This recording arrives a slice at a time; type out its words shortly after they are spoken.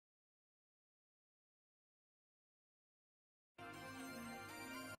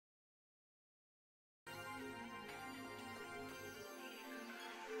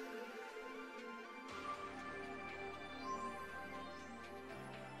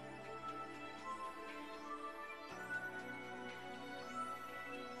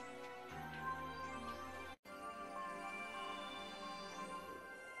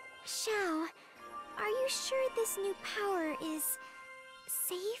Xiao, are you sure this new power is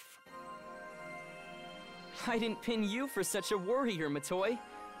safe? I didn't pin you for such a worrier, Matoi.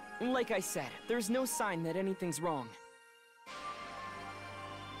 Like I said, there's no sign that anything's wrong.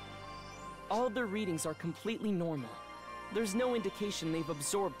 All their readings are completely normal. There's no indication they've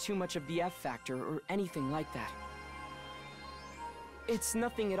absorbed too much of the F factor or anything like that. It's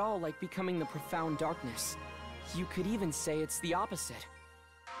nothing at all like becoming the profound darkness. You could even say it's the opposite.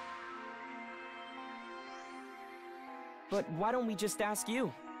 But why don't we just ask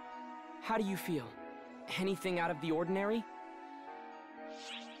you? How do you feel? Anything out of the ordinary?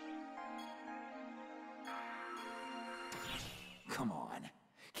 Come on.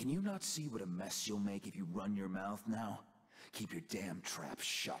 Can you not see what a mess you'll make if you run your mouth now? Keep your damn trap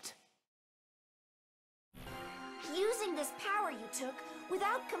shut. Using this power you took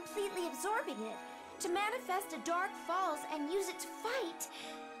without completely absorbing it to manifest a dark falls and use it to fight.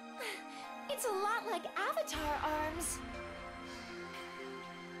 It's a lot like Avatar arms.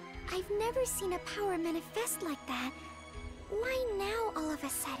 I've never seen a power manifest like that. Why now all of a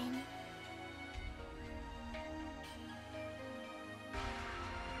sudden?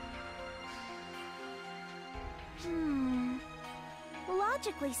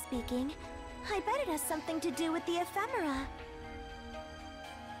 Logically speaking, I bet it has something to do with the ephemera.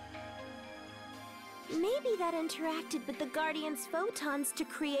 Maybe that interacted with the Guardian's photons to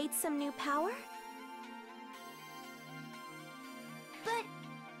create some new power?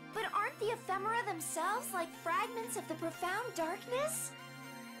 But aren't the ephemera themselves like fragments of the profound darkness?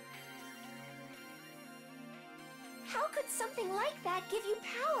 How could something like that give you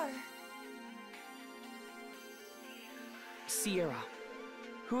power? Sierra,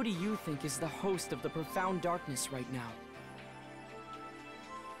 who do you think is the host of the profound darkness right now?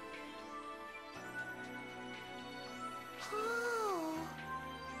 Oh.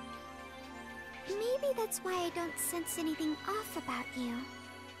 Maybe that's why I don't sense anything off about you.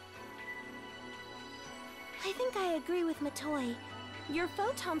 I think I agree with Matoi. Your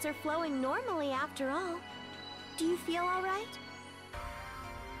photons are flowing normally after all. Do you feel all right?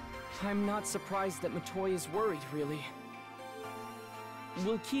 I'm not surprised that Matoi is worried, really.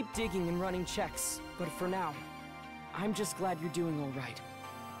 We'll keep digging and running checks, but for now, I'm just glad you're doing all right.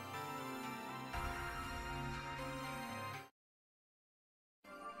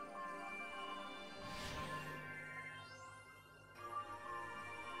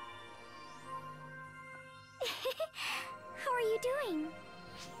 How are you doing?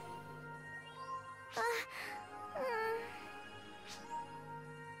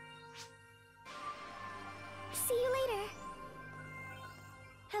 See you later.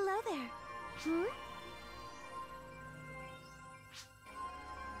 Hello there.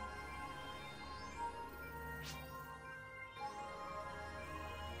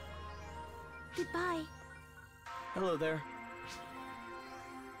 Goodbye. Hello there.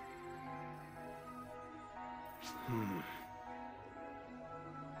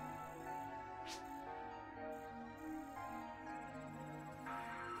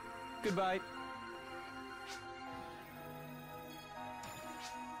 Goodbye.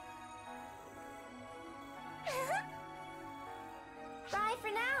 Bye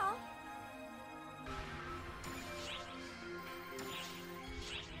for now.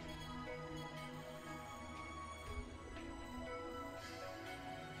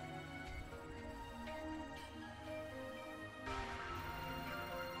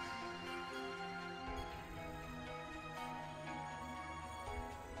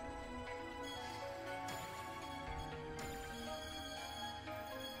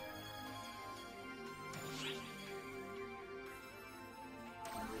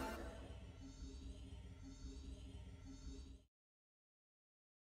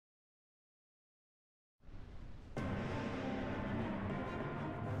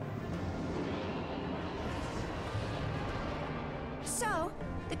 So,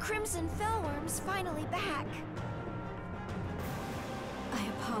 the Crimson Fellworm's finally back. I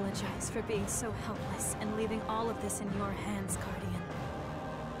apologize for being so helpless and leaving all of this in your hands, Guardian.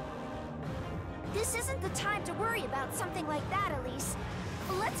 This isn't the time to worry about something like that, Elise.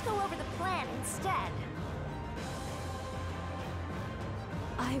 Let's go over the plan instead.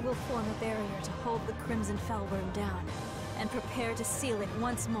 I will form a barrier to hold the Crimson Fellworm down, and prepare to seal it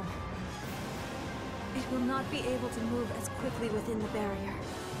once more. It will not be able to move as quickly within the barrier.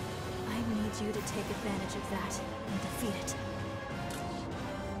 I need you to take advantage of that and defeat it.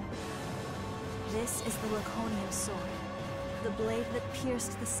 This is the Laconian sword, the blade that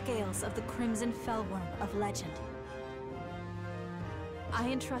pierced the scales of the Crimson Fellworm of legend. I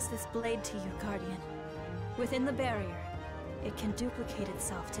entrust this blade to you, Guardian. Within the barrier, it can duplicate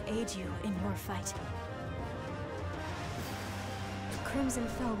itself to aid you in your fight. The Crimson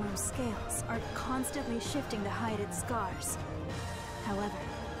Fellworm's scales are constantly shifting to hide its scars. However,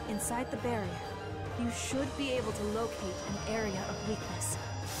 inside the barrier, you should be able to locate an area of weakness.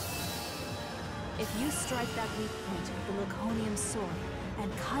 If you strike that weak point with the Laconium sword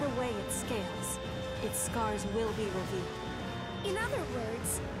and cut away its scales, its scars will be revealed. In other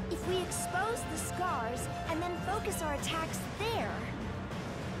words, if we expose the scars and then focus our attacks there...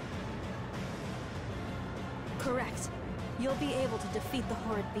 Correct. You'll be able to defeat the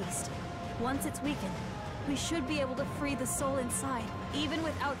horrid beast. Once it's weakened, we should be able to free the soul inside, even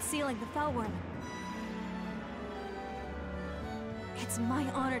without sealing the Fellworm. It's my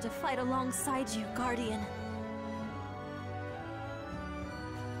honor to fight alongside you, Guardian.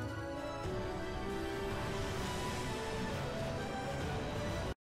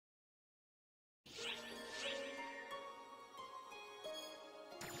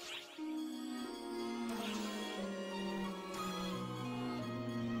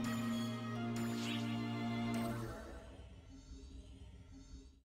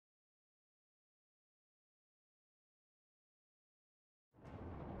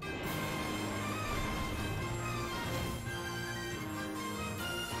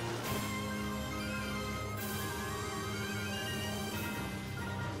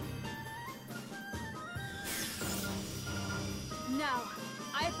 Now,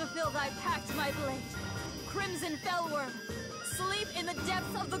 I fulfill thy pact, my blade. Crimson Fellworm, sleep in the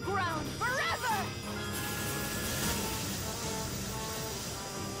depths of the ground forever!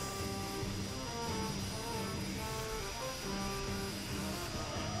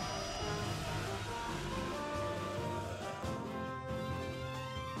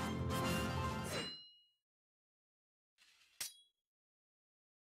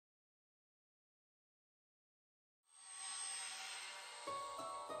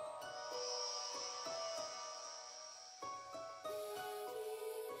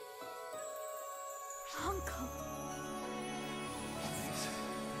 Uncle. Please.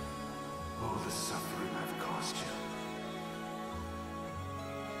 All the suffering I've caused you.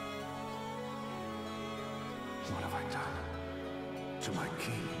 What have I done? To my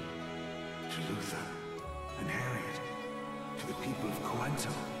king, to Luther, and Harriet, to the people of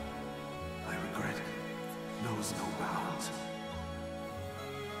Coento. My regret knows no bounds.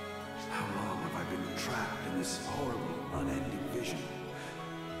 How long have I been trapped in this horrible, unending vision?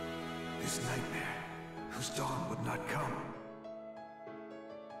 This nightmare, whose dawn would not come.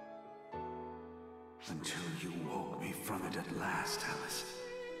 Until you woke me from it at last, Alice.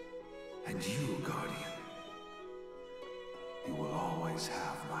 And you, Guardian. You will always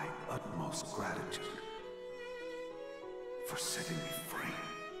have my utmost gratitude for setting me free.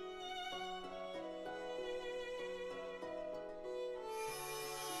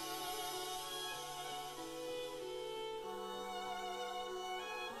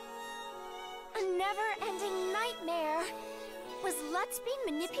 A never-ending nightmare. Was Lutz being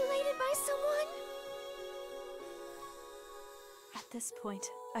manipulated by someone? At this point,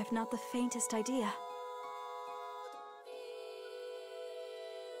 I've not the faintest idea.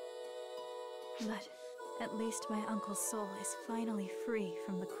 But at least my uncle's soul is finally free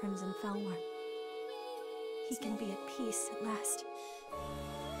from the Crimson Fellworm. He can be at peace at last.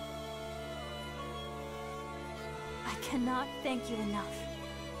 I cannot thank you enough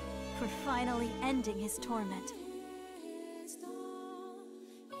for finally ending his torment.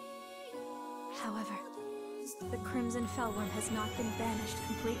 However, the Crimson Fellworm has not been banished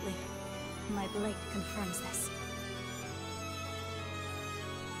completely. My blade confirms this.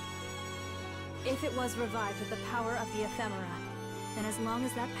 If it was revived with the power of the ephemera, then as long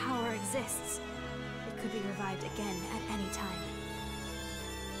as that power exists, it could be revived again at any time.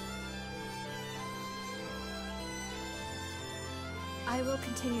 I will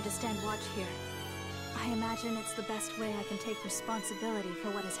continue to stand watch here. I imagine it's the best way I can take responsibility for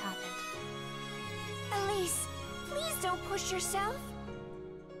what has happened. Elise, please don't push yourself.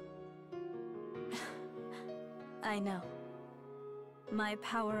 I know. My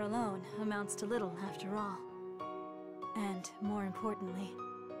power alone amounts to little after all. And more importantly,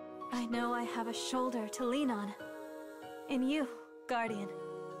 I know I have a shoulder to lean on. In you, Guardian.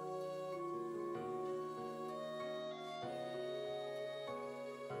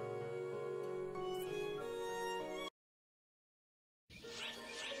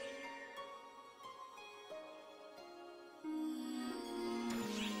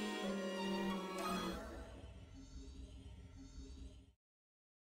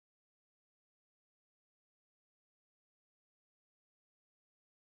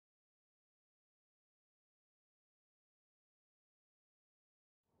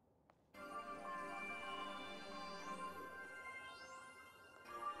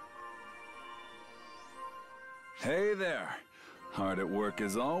 Hey there. Hard at work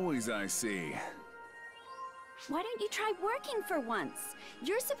as always, I see. Why don't you try working for once?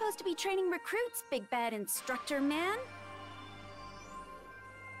 You're supposed to be training recruits, big bad instructor man.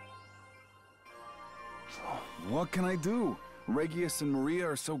 What can I do? Regius and Maria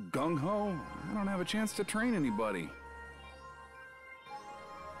are so gung-ho, I don't have a chance to train anybody.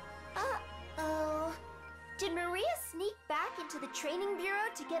 Uh-oh. Did Maria sneak back into the training bureau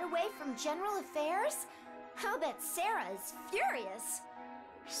to get away from general affairs? I'll bet Sarah is furious.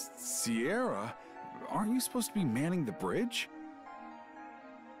 Sierra? Aren't you supposed to be manning the bridge?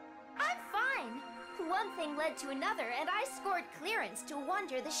 I'm fine. One thing led to another, and I scored clearance to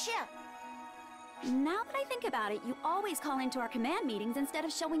wander the ship. Now that I think about it, you always call into our command meetings instead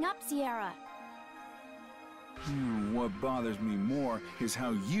of showing up, Sierra. What bothers me more is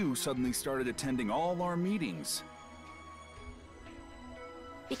how you suddenly started attending all our meetings.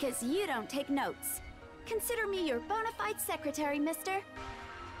 Because you don't take notes. Consider me your bona fide secretary, mister.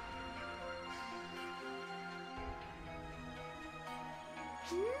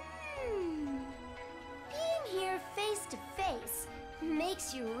 Being here face to face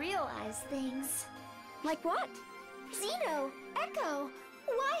makes you realize things. Like what? Zeno, Echo,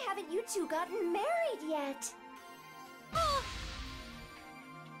 why haven't you two gotten married yet?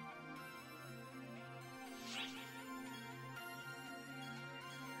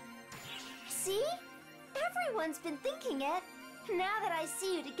 See? Everyone's been thinking it. Now that I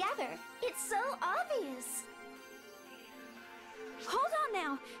see you together, it's so obvious. Hold on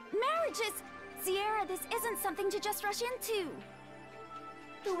now! Marriage is... Sierra, this isn't something to just rush into.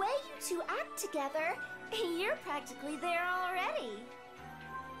 The way you two act together, you're practically there already.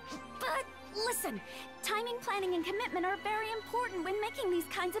 But listen, timing, planning, and commitment are very important when making these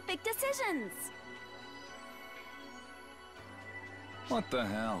kinds of big decisions. What the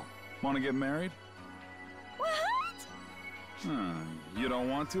hell? Want to get married? What? You don't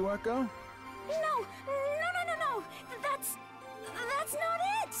want to, Echo? No! That's not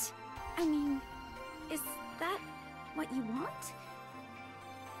it! I mean, is that what you want?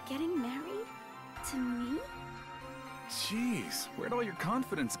 Getting married? To me? Jeez, where'd all your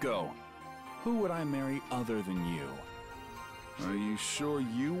confidence go? Who would I marry other than you? Are you sure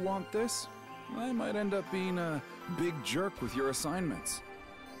you want this? I might end up being a big jerk with your assignments.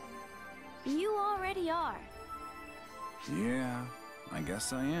 You already are. Yeah, I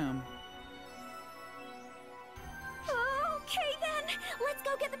guess I am. Okay then, let's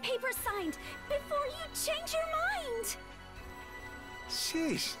go get the papers signed before you change your mind.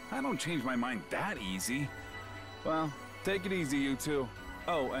 Sheesh, I don't change my mind that easy. Well, take it easy, you two.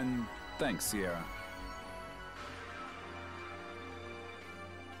 Oh, and thanks, Sierra.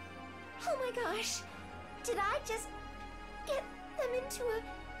 Oh my gosh, did I just get them into a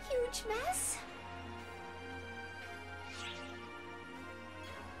huge mess?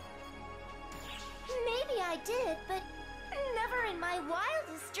 Maybe I did, but never in my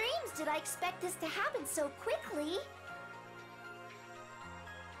wildest dreams did I expect this to happen so quickly.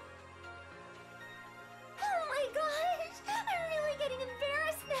 Oh my gosh! I'm really getting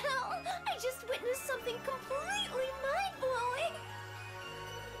embarrassed now! I just witnessed something completely mind-blowing!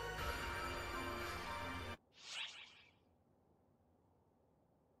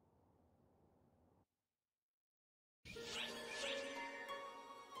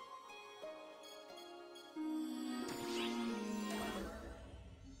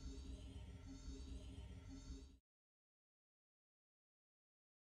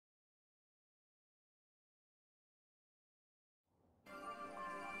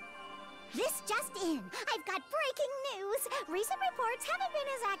 This just in. I've got breaking news. Recent reports haven't been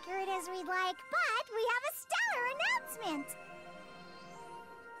as accurate as we'd like, but we have a stellar announcement.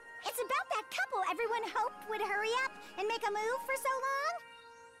 It's about that couple everyone hoped would hurry up and make a move for so long.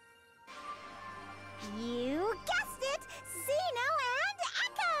 You guessed it! Zeno and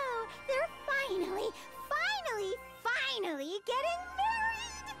Echo! They're finally getting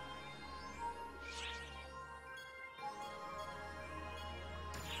married!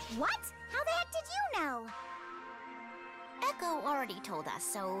 What? How the heck did you know? Echo already told us,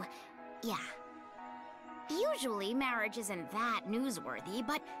 so yeah. Usually marriage isn't that newsworthy,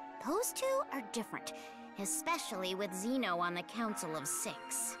 but those two are different, especially with Zeno on the Council of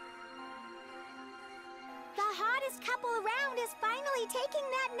Six. The hottest couple around is finally taking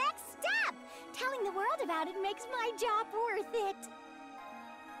that next step. Telling the world about it makes my job worth it.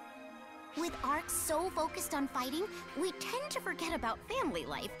 With arcs so focused on fighting, we tend to forget about family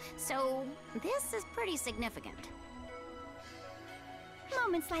life, so this is pretty significant.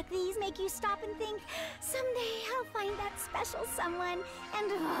 Moments like these make you stop and think, someday I'll find that special someone,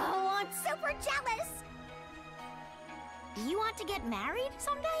 and oh, I'm super jealous. You want to get married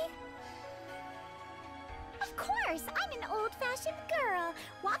someday? Of course! I'm an old-fashioned girl.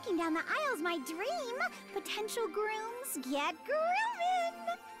 Walking down the aisle's my dream. Potential grooms, get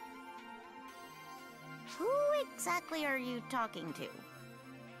grooming! Who exactly are you talking to?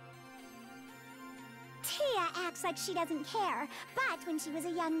 Tia acts like she doesn't care, but when she was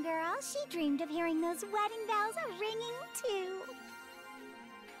a young girl, she dreamed of hearing those wedding bells ringing too.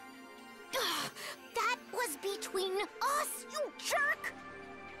 Ugh, that was between us, you jerk!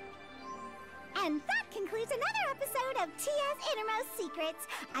 And that concludes another episode of Tia's Innermost Secrets.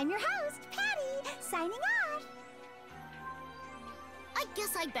 I'm your host, Patty, signing off. I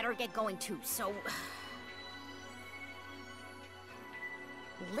guess I better get going too, so...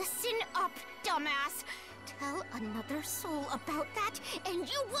 Listen up, dumbass! Tell another soul about that, and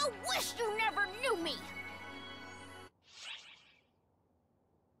you will wish you never knew me!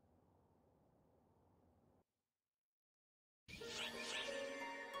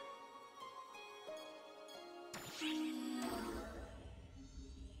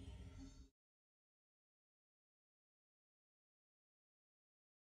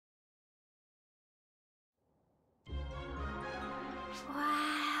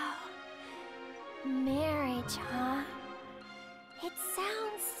 Wow. Marriage, huh? It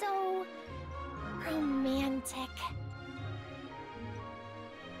sounds so romantic.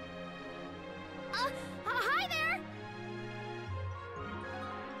 Hi there!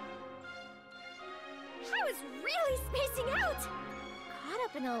 I was really spacing out! Caught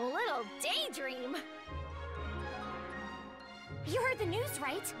up in a little daydream. You heard the news,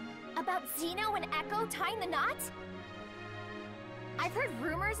 right? About Zeno and Echo tying the knot? I've heard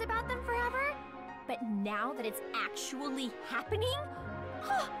rumors about them forever, but now that it's actually happening,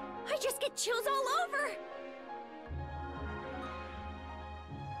 I just get chills all over!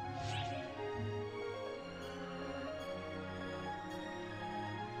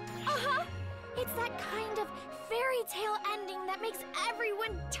 It's that kind of fairy tale ending that makes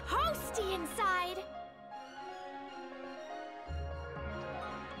everyone toasty inside!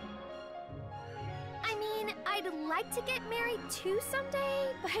 I mean, I'd like to get married too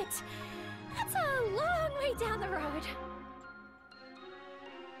someday, but that's a long way down the road.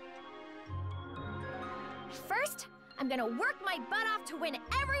 First, I'm gonna work my butt off to win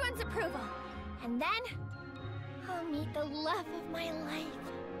everyone's approval. And then, I'll meet the love of my life.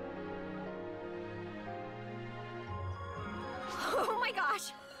 Oh my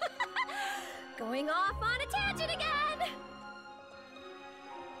gosh! Going off on a tangent again!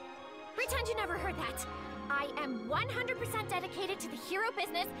 Pretend you never heard that. I am 100% dedicated to the hero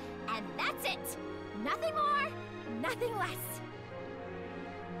business, and that's it! Nothing more, nothing less.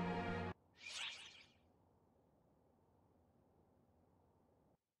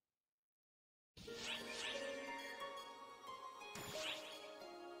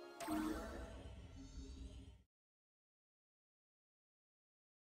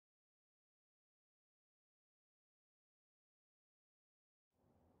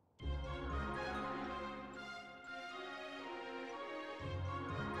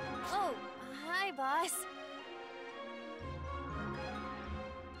 Oh, hi, boss.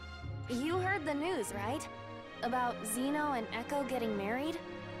 You heard the news, right? About Zeno and Echo getting married?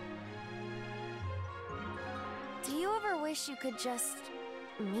 Do you ever wish you could just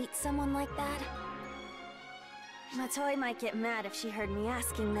meet someone like that? Matoi might get mad if she heard me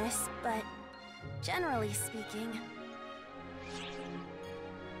asking this, but generally speaking...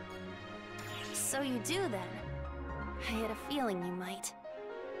 So you do, then? I had a feeling you might.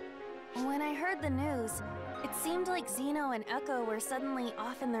 When I heard the news, it seemed like Zeno and Echo were suddenly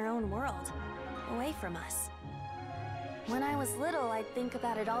off in their own world, away from us. When I was little, I'd think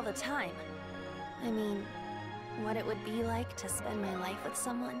about it all the time. I mean, what it would be like to spend my life with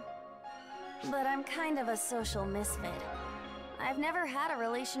someone. But I'm kind of a social misfit. I've never had a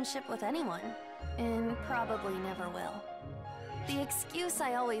relationship with anyone, and probably never will. The excuse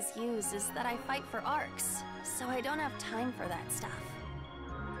I always use is that I fight for arcs, so I don't have time for that stuff.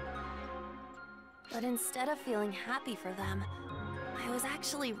 But instead of feeling happy for them, I was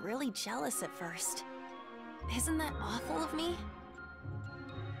actually really jealous at first. Isn't that awful of me?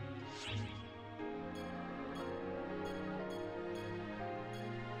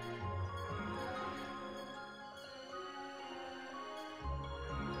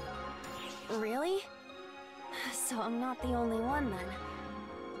 Really? So I'm not the only one then.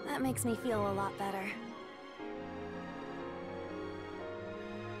 That makes me feel a lot better.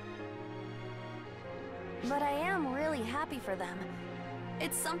 But I am really happy for them.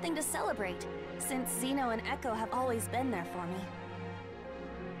 It's something to celebrate, since Zeno and Echo have always been there for me.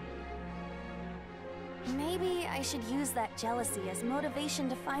 Maybe I should use that jealousy as motivation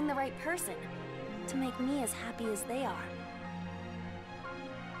to find the right person, to make me as happy as they are.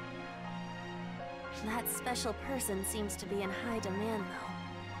 That special person seems to be in high demand,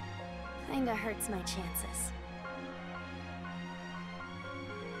 though. Kinda hurts my chances.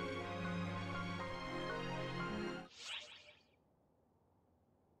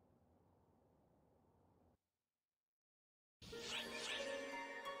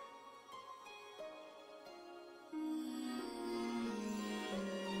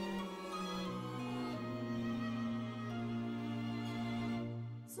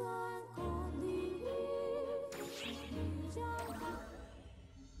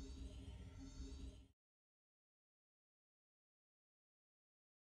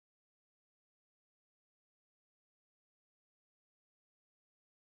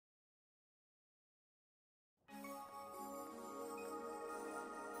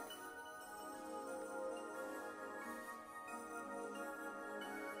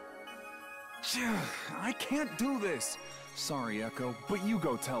 I can't do this. Sorry, Echo, but you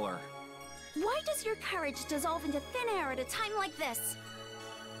go tell her. Why does your courage dissolve into thin air at a time like this?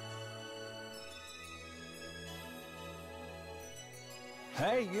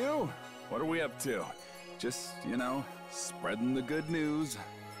 Hey, you! What are we up to? Just, spreading the good news.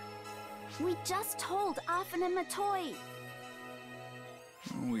 We just told Afen and Matoy.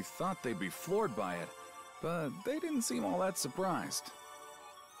 We thought they'd be floored by it, but they didn't seem all that surprised.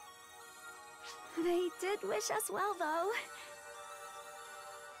 They did wish us well, though.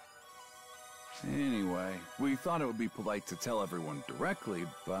 Anyway, we thought it would be polite to tell everyone directly,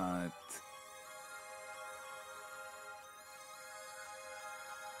 but...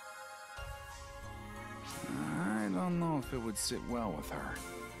 I don't know if it would sit well with her.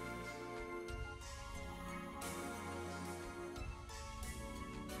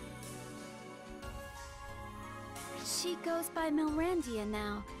 She goes by Milrandia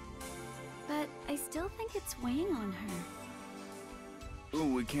now, but I still think it's weighing on her.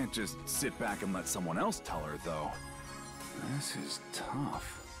 Ooh, we can't just sit back and let someone else tell her, though. This is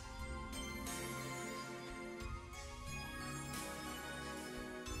tough.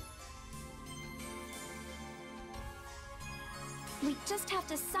 We just have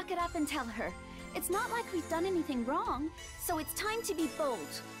to suck it up and tell her. It's not like we've done anything wrong, so it's time to be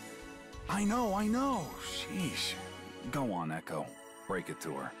bold. I know. Sheesh. Go on, Echo. Break it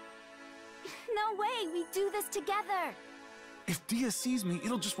to her. No way, we do this together. If Dia sees me,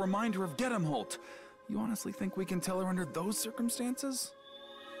 it'll just remind her of Gedemholt. You honestly think we can tell her under those circumstances?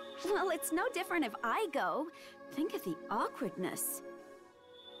 Well, it's no different if I go. Think of the awkwardness.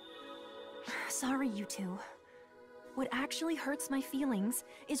 Sorry, you two. What actually hurts my feelings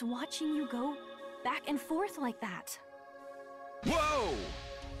is watching you go back and forth like that. Whoa!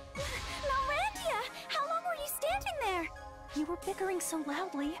 Milrandia! How long were you standing there? You were bickering so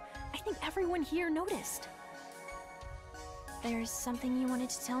loudly, I think everyone here noticed. There's something you wanted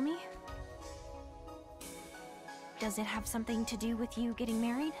to tell me? Does it have something to do with you getting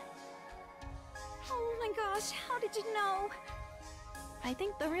married? Oh my gosh, how did you know? I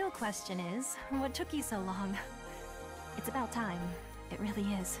think the real question is, what took you so long? It's about time. It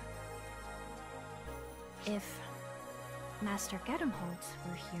really is. If Master Gedemholt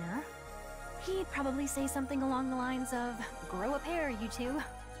were here, he'd probably say something along the lines of, grow a pair, you two.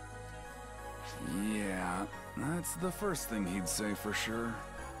 Yeah, that's the first thing he'd say for sure.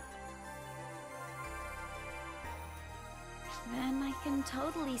 Then I can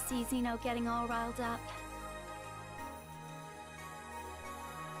totally see Zeno getting all riled up.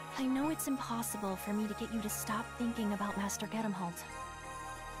 I know it's impossible for me to get you to stop thinking about Master Gedemholt.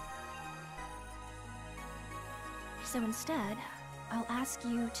 So instead, I'll ask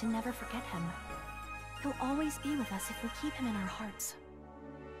you to never forget him. He'll always be with us if we keep him in our hearts.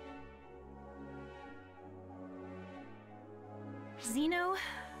 Zeno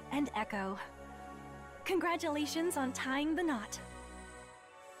and Echo, congratulations on tying the knot.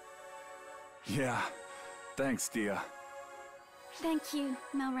 Yeah, thanks, Dia. Thank you,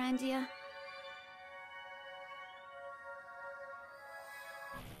 Milrandia.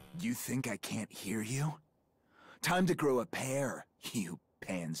 You think I can't hear you? Time to grow a pair, you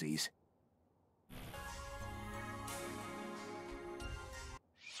pansies.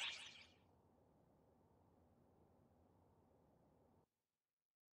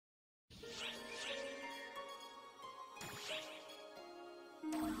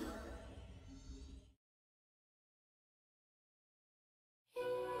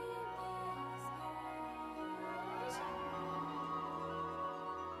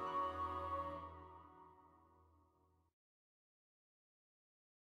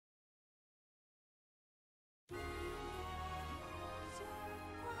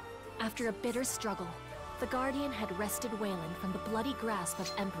 After a bitter struggle, the Guardian had wrested Wayland from the bloody grasp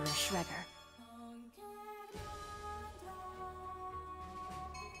of Emperor Schreger.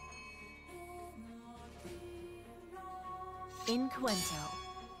 In Cuento,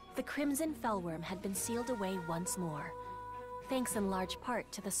 the Crimson Fellworm had been sealed away once more, thanks in large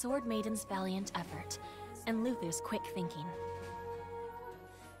part to the Sword Maiden's valiant effort and Luther's quick thinking.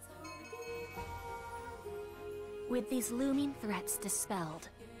 With these looming threats dispelled,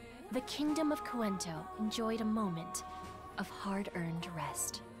 the Kingdom of Cuento enjoyed a moment of hard-earned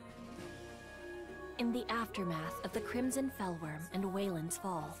rest. In the aftermath of the Crimson Fellworm and Wayland's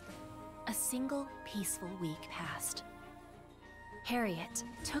fall, a single peaceful week passed. Harriet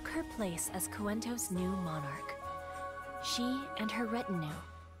took her place as Cuento's new monarch. She and her retinue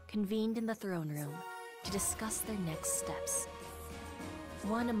convened in the throne room to discuss their next steps.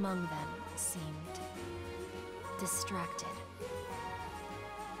 One among them seemed distracted.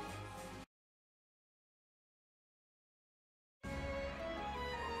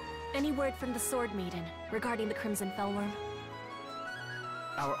 Any word from the Sword Maiden regarding the Crimson Fellworm?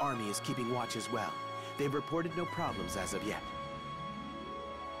 Our army is keeping watch as well. They've reported no problems as of yet.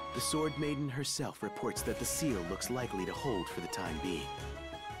 The Sword Maiden herself reports that the seal looks likely to hold for the time being.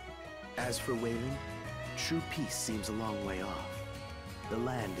 As for Wayland, true peace seems a long way off. The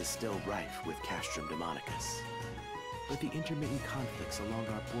land is still rife with Castrum Demonicus. But the intermittent conflicts along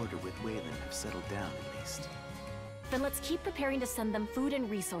our border with Wayland have settled down at least. Then let's keep preparing to send them food and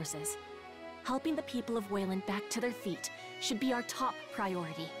resources. Helping the people of Wayland back to their feet should be our top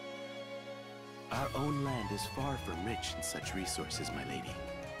priority. Our own land is far from rich in such resources, my lady.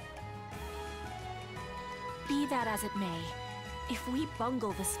 Be that as it may, if we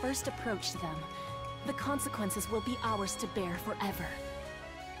bungle this first approach to them, the consequences will be ours to bear forever.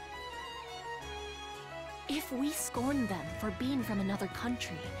 If we scorn them for being from another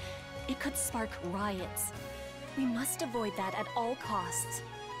country, it could spark riots. We must avoid that at all costs.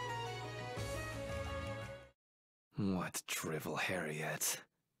 What drivel, Harriet.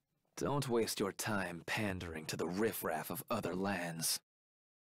 Don't waste your time pandering to the riffraff of other lands.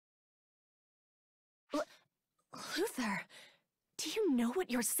 Luther, do you know what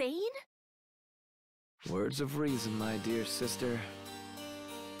you're saying? Words of reason, my dear sister.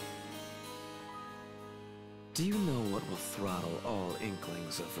 Do you know what will throttle all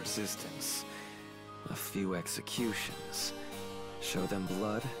inklings of resistance? A few executions. Show them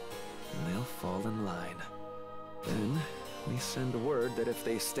blood, and they'll fall in line. Then, we send word that if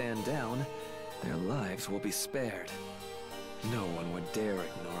they stand down, their lives will be spared. No one would dare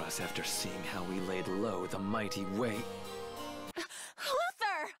ignore us after seeing how we laid low the mighty way.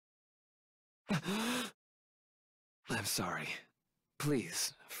 Luther! I'm sorry.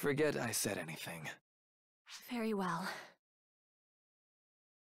 Please, forget I said anything. Very well.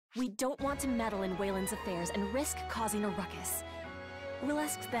 We don't want to meddle in Wayland's affairs and risk causing a ruckus. We'll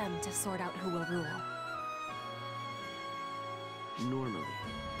ask them to sort out who will rule. Normally,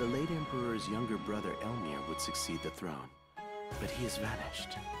 the late Emperor's younger brother Elmir would succeed the throne, but he has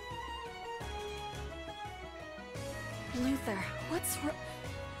vanished. Luther, what's wrong?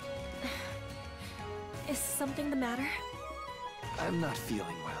 Is something the matter? I'm not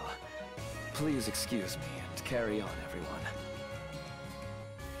feeling well. Please excuse me and carry on, everyone.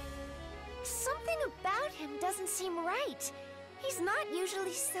 Something about him doesn't seem right. He's not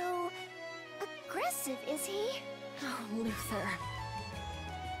usually so aggressive, is he? Oh, Luther.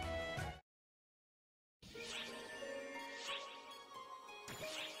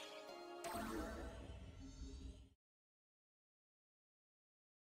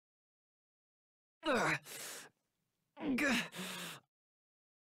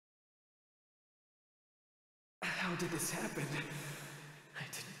 How did this happen? I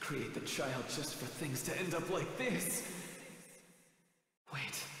didn't create the child just for things to end up like this.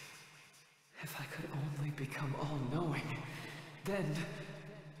 Wait. If I could only become all-knowing, then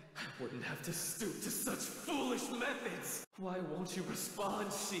I wouldn't have to stoop to such foolish methods. Why won't you respond,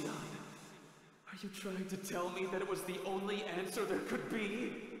 Xion? Are you trying to tell me that it was the only answer there could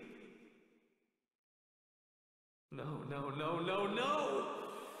be? No, no, no, no, no!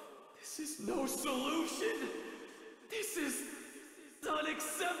 This is no solution! This is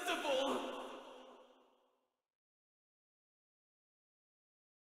unacceptable!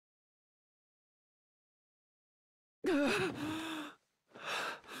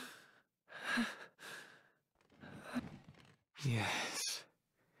 Yes.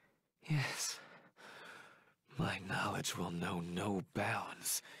 Yes. My knowledge will know no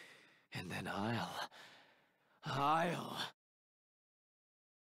bounds. And then I'll...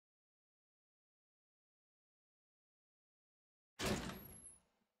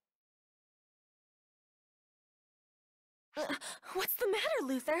 What's the matter,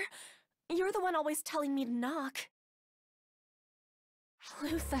 Luther? You're the one always telling me to knock.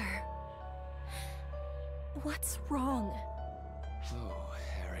 Luther. What's wrong? Oh,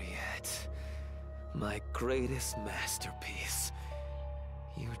 Harriet. My greatest masterpiece.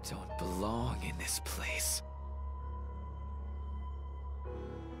 You don't belong in this place.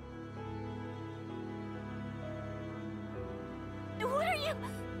 What are you...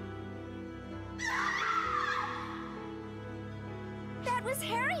 That was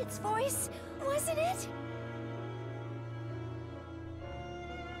Harriet's voice, wasn't it?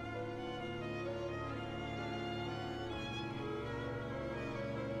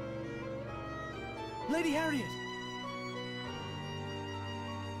 Lady Harriet!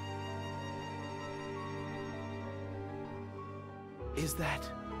 Is that...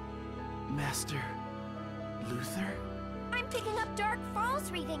 Master... Luther? I'm picking up Dark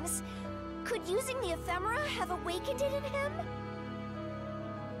Falls readings. Could using the ephemera have awakened it in him?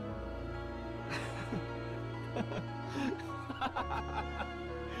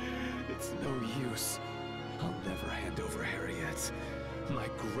 It's no use. I'll never hand over Harriet, my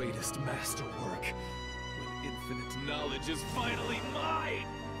greatest masterwork, when infinite knowledge is finally mine!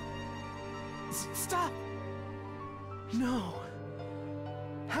 Stop! No!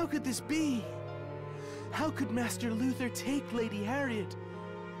 How could this be? How could Master Luther take Lady Harriet?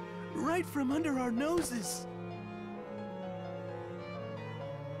 Right from under our noses!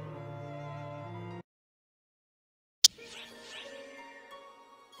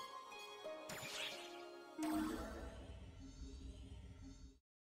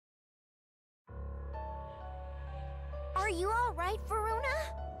 Are you all right, Varuna?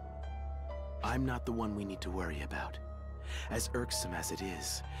 I'm not the one we need to worry about. As irksome as it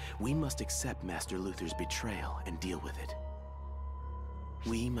is, we must accept Master Luther's betrayal and deal with it.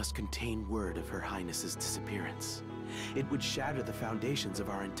 We must contain word of Her Highness's disappearance. It would shatter the foundations of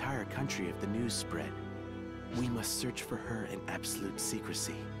our entire country if the news spread. We must search for her in absolute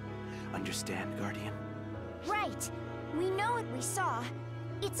secrecy. Understand, Guardian? Right. We know what we saw.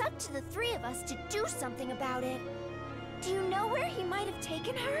 It's up to the three of us to do something about it. Do you know where he might have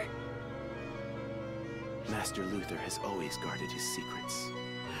taken her? Master Luther has always guarded his secrets.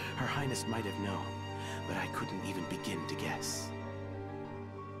 Her Highness might have known, but I couldn't even begin to guess.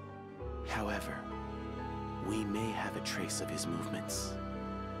 However, we may have a trace of his movements.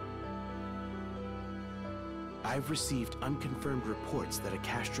 I've received unconfirmed reports that a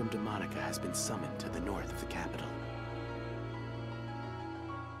castrum demonica has been summoned to the north of the capital.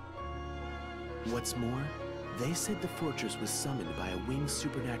 What's more, they said the fortress was summoned by a winged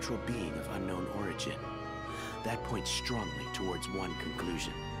supernatural being of unknown origin. That points strongly towards one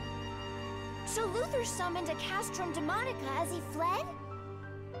conclusion. So Luther summoned a castrum demonica as he fled?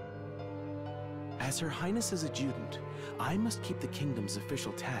 As Her Highness's adjutant, I must keep the kingdom's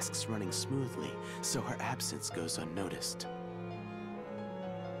official tasks running smoothly, so her absence goes unnoticed.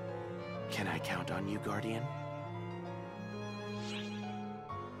 Can I count on you, Guardian?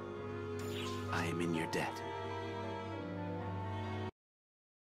 I am in your debt.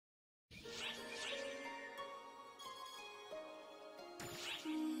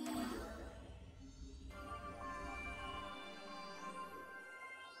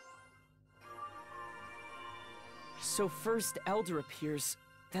 So first Elder appears,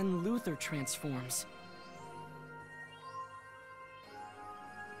 then Luther transforms.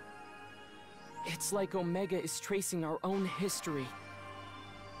 It's like Omega is tracing our own history.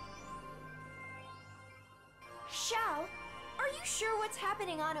 Xiao, are you sure what's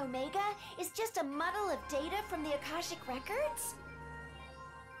happening on Omega is just a muddle of data from the Akashic Records?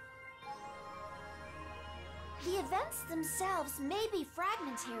 The events themselves may be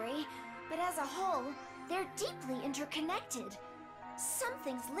fragmentary, but as a whole, they're deeply interconnected.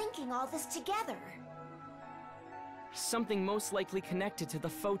 Something's linking all this together. Something most likely connected to the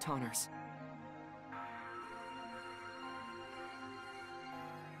Photoners.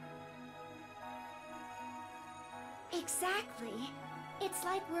 Exactly. It's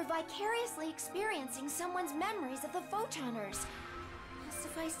like we're vicariously experiencing someone's memories of the Photoners.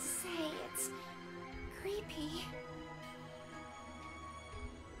 Suffice to say, it's creepy.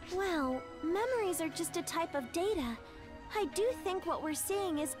 Well, memories are just a type of data. I do think what we're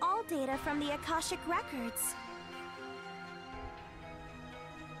seeing is all data from the Akashic Records.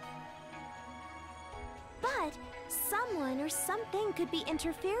 But someone or something could be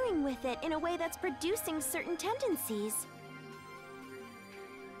interfering with it in a way that's producing certain tendencies.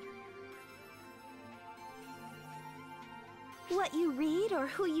 What you read or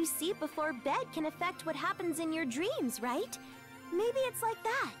who you see before bed can affect what happens in your dreams, right? Maybe it's like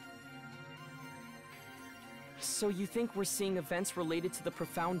that. So you think we're seeing events related to the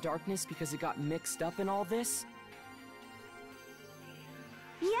profound darkness because it got mixed up in all this?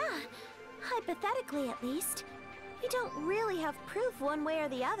 Yeah, hypothetically at least. We don't really have proof one way or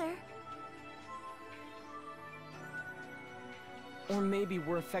the other. Or maybe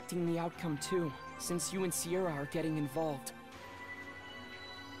we're affecting the outcome too, since you and Sierra are getting involved.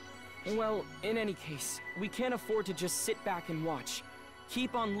 Well, in any case, we can't afford to just sit back and watch.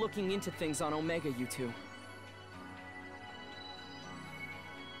 Keep on looking into things on Omega, you two.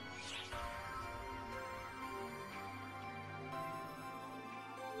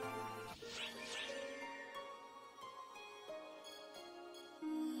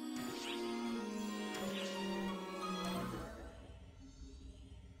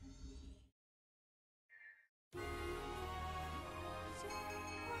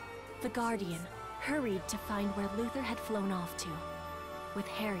 The Guardian hurried to find where Luther had flown off to, with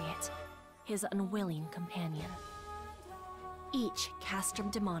Harriet, his unwilling companion. Each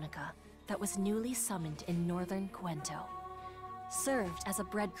Castrum Demonica that was newly summoned in northern Cuento served as a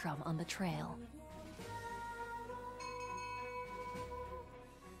breadcrumb on the trail.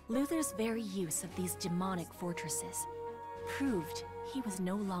 Luther's very use of these demonic fortresses proved he was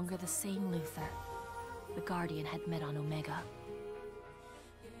no longer the same Luther the Guardian had met on Omega.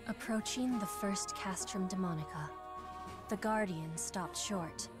 Approaching the first Castrum Demonica, the Guardian stopped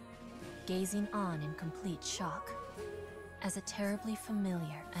short, gazing on in complete shock, as a terribly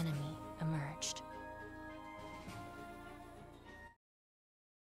familiar enemy emerged.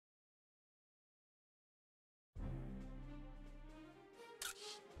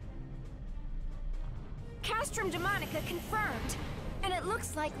 Castrum Demonica confirmed! And it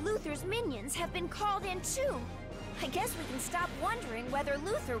looks like Luther's minions have been called in too! I guess we can stop wondering whether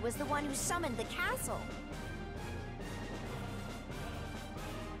Luther was the one who summoned the castle.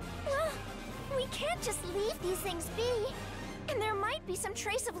 Well, we can't just leave these things be. And there might be some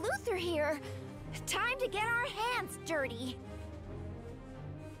trace of Luther here. Time to get our hands dirty.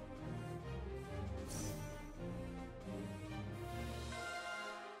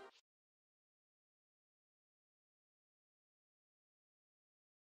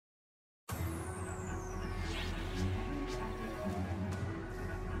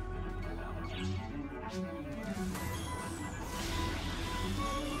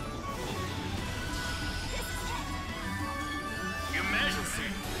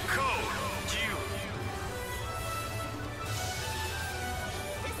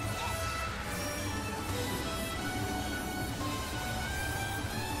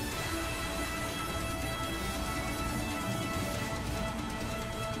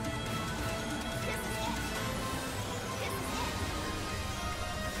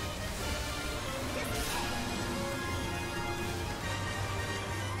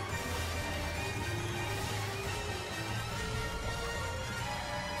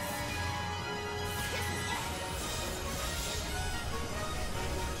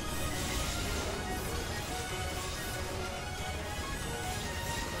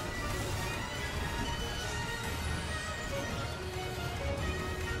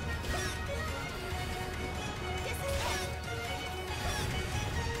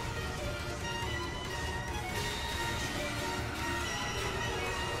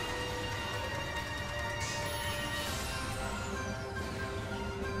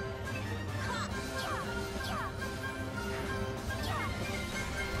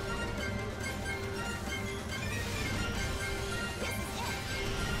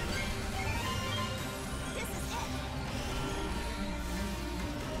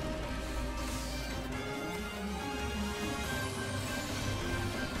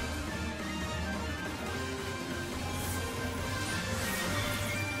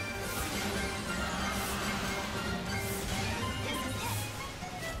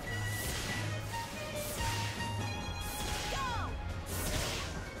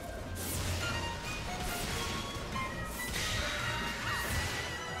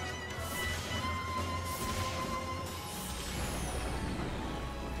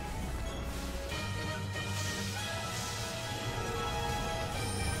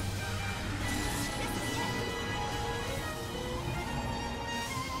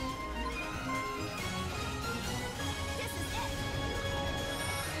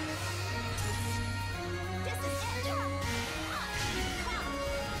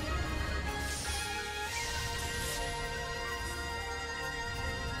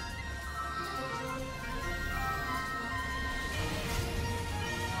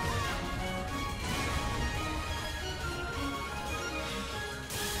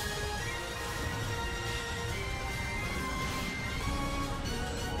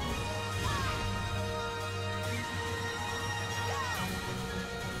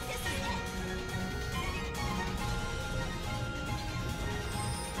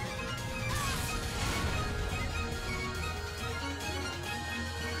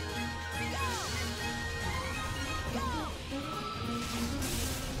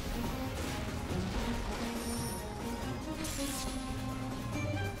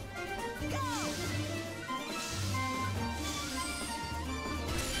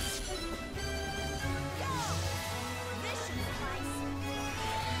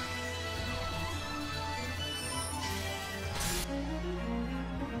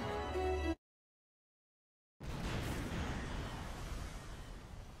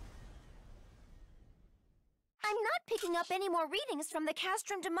 not picking up any more readings from the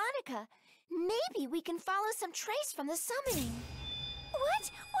Castrum Demonica. Maybe we can follow some trace from the summoning.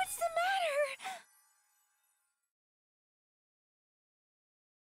 What? What's the matter?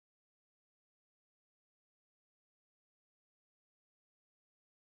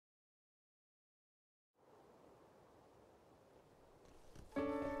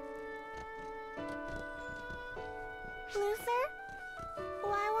 Luther?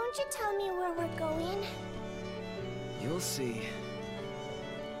 Why won't you tell me where we're going? You'll see.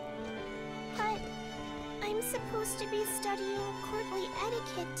 But I'm supposed to be studying courtly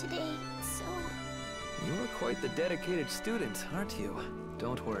etiquette today, so... You're quite the dedicated student, aren't you?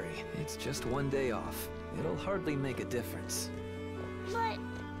 Don't worry, it's just one day off. It'll hardly make a difference. But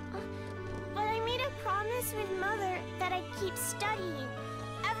I made a promise with Mother that I'd keep studying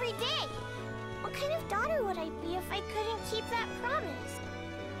every day. What kind of daughter would I be if I couldn't keep that promise?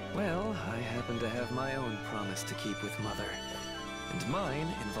 Well, I happen to have my own promise to keep with Mother. And mine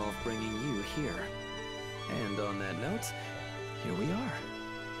involved bringing you here. And on that note, here we are.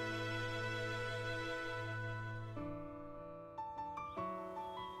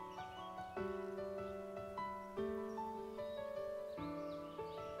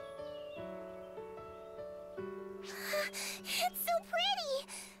 It's so pretty!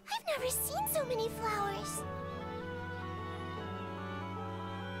 I've never seen so many flowers.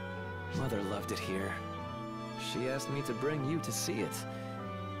 Mother loved it here. She asked me to bring you to see it.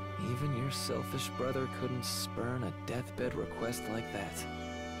 Even your selfish brother couldn't spurn a deathbed request like that.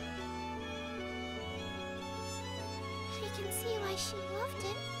 I can see why she loved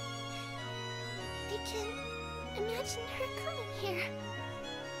it. I can imagine her coming here.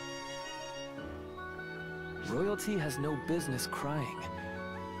 Royalty has no business crying.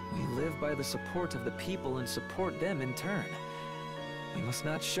 We live by the support of the people and support them in turn. We must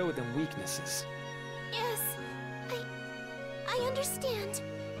not show them weaknesses. Yes, I understand.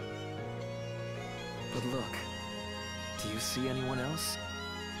 But look, do you see anyone else?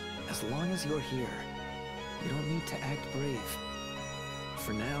 As long as you're here, you don't need to act brave.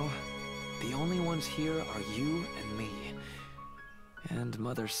 For now, the only ones here are you and me. And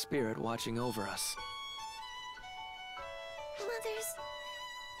Mother's spirit watching over us. Mother's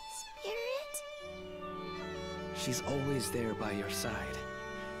spirit? She's always there by your side.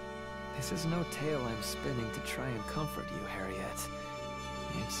 This is no tale I'm spinning to try and comfort you, Harriet.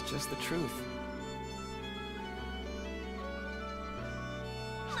 It's just the truth.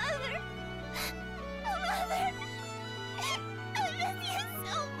 Mother! Mother! I miss you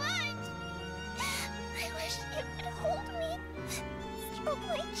so much! I wish you could hold me, stroke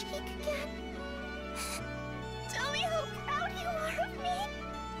my cheek again. Tell me how proud you are of me.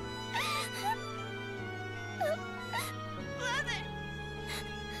 Mother! Mother!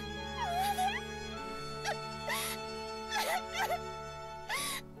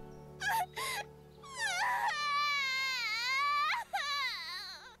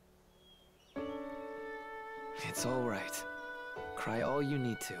 It's all right. Cry all you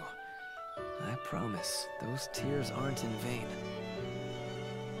need to. I promise, those tears aren't in vain.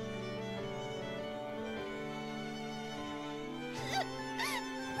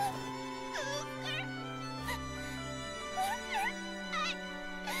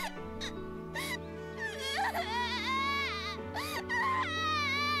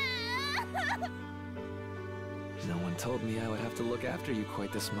 No one told me I would have to look after you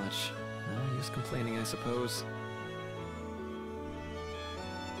quite this much. No use complaining, I suppose.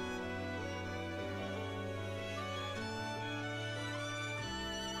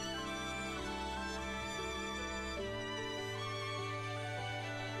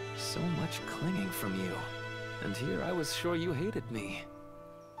 So much clinging from you. And here I was sure you hated me.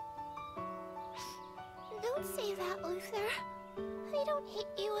 Don't say that, Luther. I don't hate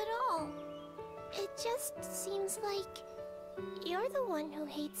you at all. It just seems like you're the one who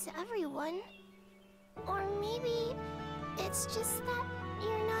hates everyone. Or maybe it's just that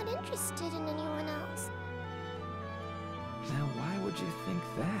you're not interested in anyone else. Now why would you think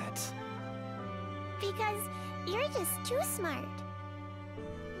that? Because you're just too smart.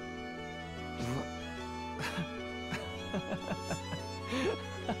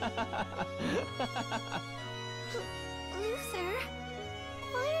 Luther,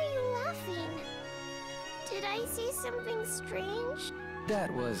 why are you laughing? Did I say something strange?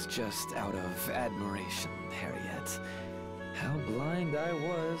 That was just out of admiration, Harriet. How blind I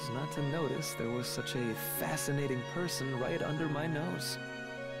was not to notice there was such a fascinating person right under my nose.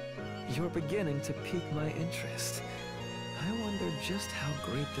 You're beginning to pique my interest. I wonder just how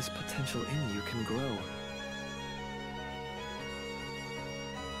great this potential in you can grow.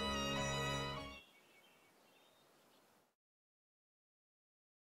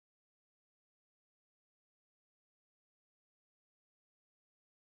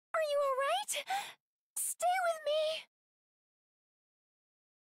 Are you alright? Stay with me!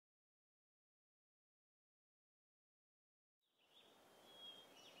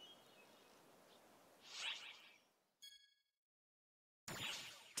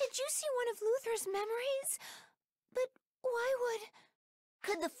 Did you see one of Luther's memories? But why would...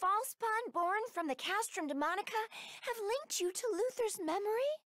 Could the false pawn born from the Castrum Demonica have linked you to Luther's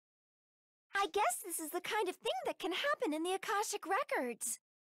memory? I guess this is the kind of thing that can happen in the Akashic Records.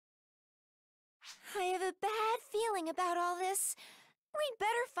 I have a bad feeling about all this. We'd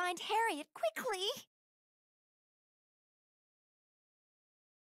better find Harriet quickly.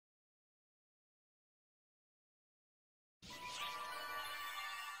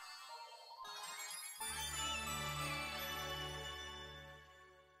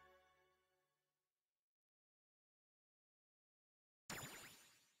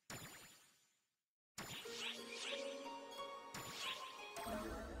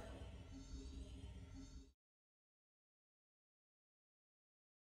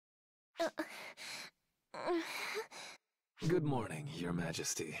 Good morning, Your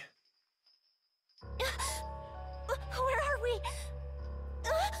Majesty. Where are we?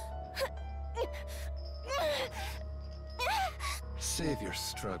 Save your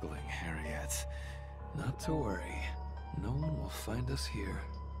struggling, Harriet. Not to worry. No one will find us here.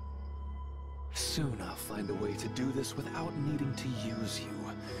 Soon I'll find a way to do this without needing to use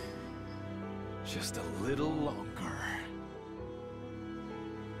you. Just a little longer.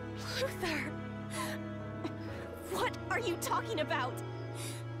 Luther! What are you talking about?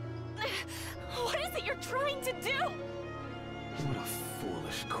 What is it you're trying to do? What a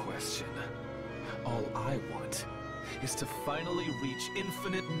foolish question. All I want is to finally reach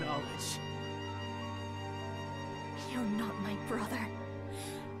infinite knowledge. You're not my brother.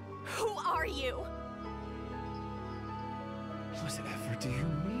 Who are you? Whatever do you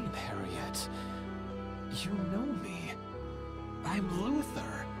mean, Harriet? You know me. I'm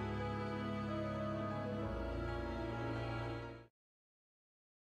Luther.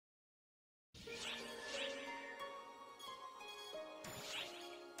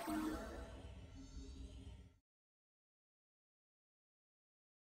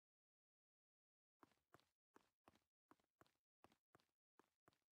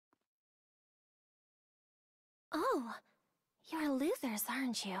 Oh, you're Luther's,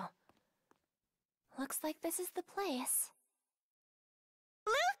 aren't you? Looks like this is the place.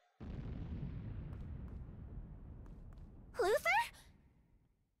 Luther?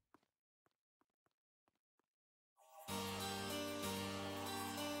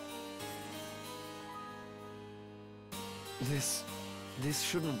 This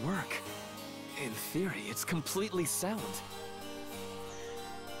shouldn't work. In theory, it's completely sound.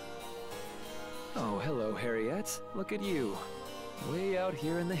 Oh, hello, Harriet. Look at you. Way out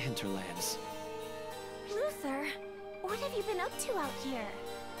here in the hinterlands. Luther, what have you been up to out here?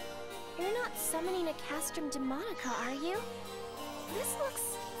 You're not summoning a Castrum Demonica, are you? This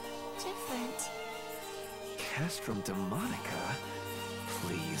looks different. Castrum Demonica?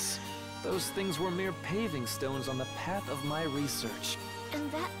 Please. Those things were mere paving stones on the path of my research. And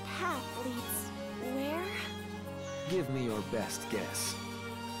that path leads where? Give me your best guess.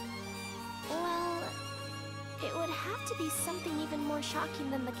 Well, it would have to be something even more shocking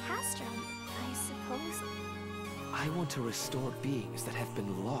than the Castrum, I suppose. I want to restore beings that have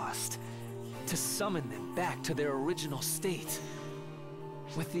been lost, to summon them back to their original state.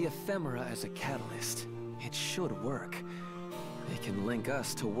 With the ephemera as a catalyst, it should work. It can link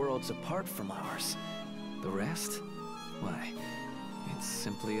us to worlds apart from ours. The rest? Why, it's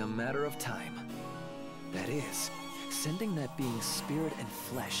simply a matter of time. That is, sending that being's spirit and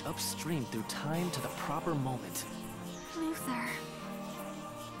flesh upstream through time to the proper moment. Luther,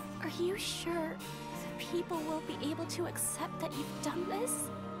 are you sure the people will be able to accept that you've done this?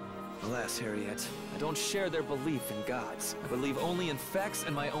 Alas, Harriet, I don't share their belief in gods. I believe only in facts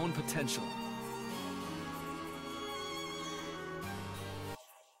and my own potential.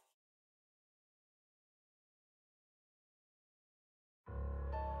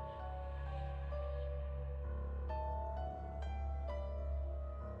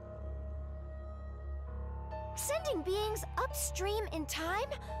 Sending beings upstream in time?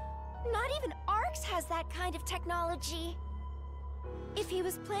 Not even Arx has that kind of technology. If he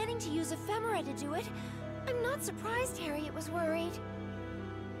was planning to use ephemera to do it, I'm not surprised Harriet was worried.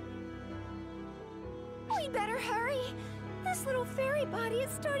 We better hurry. This little fairy body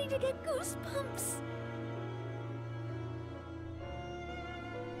is starting to get goosebumps.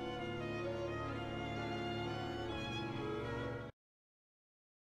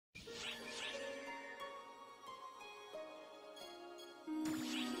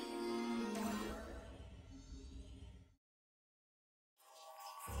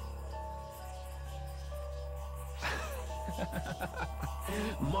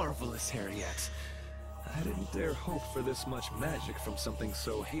 Marvelous, Harriet. I didn't dare hope for this much magic from something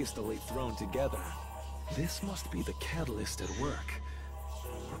so hastily thrown together. This must be the catalyst at work.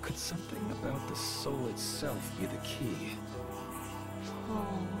 Or could something about the soul itself be the key?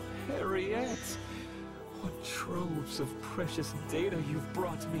 Oh, Harriet! What troves of precious data you've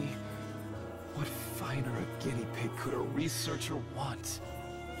brought me! What finer a guinea pig could a researcher want?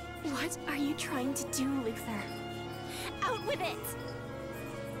 What are you trying to do, Luther? Out with it!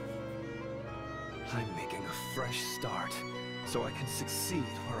 I'm making a fresh start, so I can succeed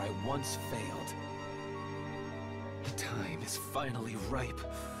where I once failed. The time is finally ripe.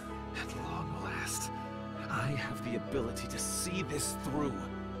 At long last, I have the ability to see this through.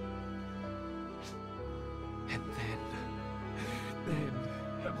 And then,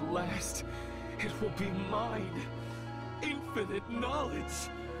 at last, it will be mine. Infinite knowledge.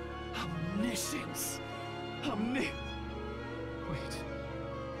 Omniscience. Wait,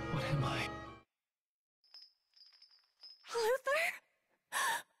 what am I? Luther?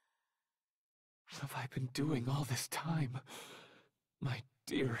 What have I been doing all this time? My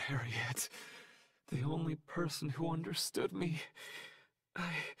dear Harriet, the only person who understood me.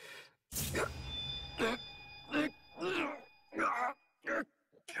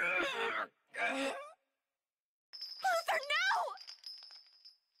 Luther, no!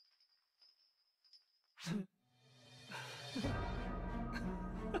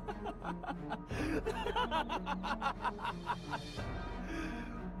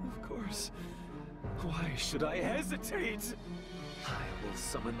 Of course. Why should I hesitate? I will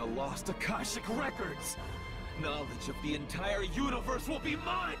summon the lost Akashic records. Knowledge of the entire universe will be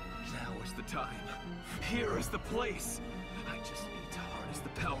mine! Now is the time. Here is the place. I just need to harness the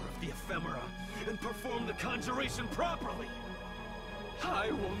power of the ephemera and perform the conjuration properly.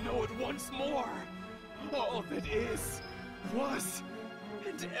 I will know it once more. All that is, was,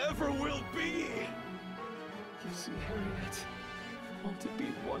 and ever will be. You see, Harriet, won't it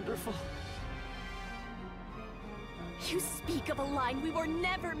be wonderful? You speak of a line we were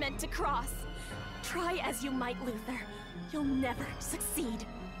never meant to cross. Try as you might, Luther. You'll never succeed.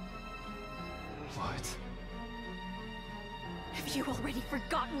 What? Have you already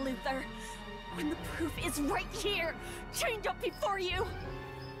forgotten, Luther? When the proof is right here, chained up before you!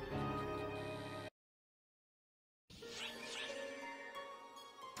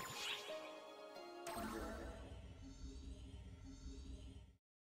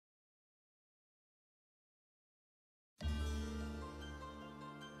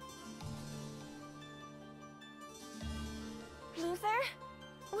 Luther?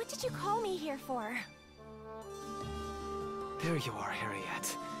 What did you call me here for? There you are,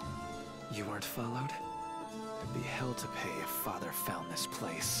 Harriet. You weren't followed? There'd be hell to pay if Father found this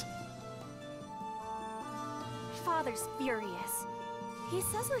place. Father's furious. He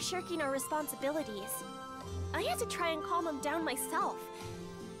says we're shirking our responsibilities. I had to try and calm him down myself.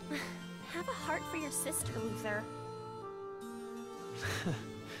 Have a heart for your sister, Luther.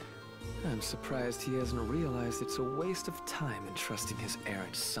 I'm surprised he hasn't realized it's a waste of time entrusting his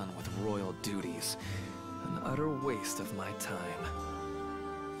errant son with royal duties. An utter waste of my time.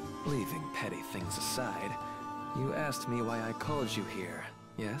 Leaving petty things aside, you asked me why I called you here,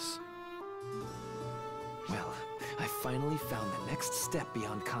 yes? Well, I finally found the next step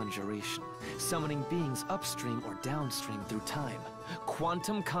beyond conjuration, summoning beings upstream or downstream through time.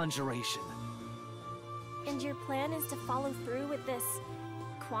 Quantum conjuration. And your plan is to follow through with this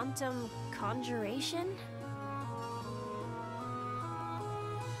quantum conjuration?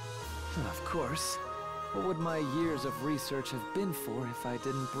 Of course. What would my years of research have been for if I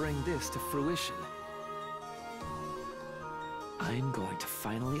didn't bring this to fruition? I'm going to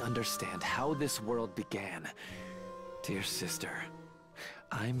finally understand how this world began. Dear sister,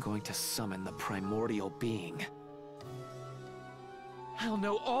 I'm going to summon the primordial being. I'll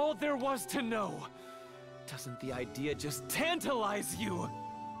know all there was to know! Doesn't the idea just tantalize you?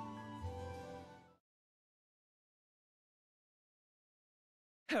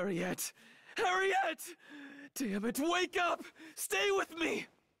 Harriet! Harriet! Damn it, wake up! Stay with me!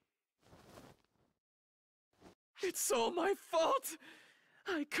 It's all my fault!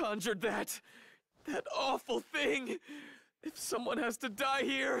 I conjured that awful thing! If someone has to die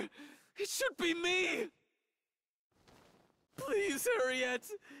here, it should be me! Please, Harriet!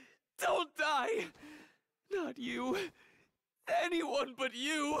 Don't die! Not you. Anyone but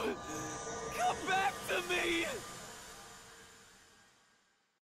you! Come back to me!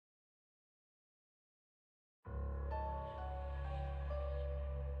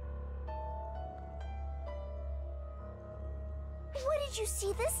 What did you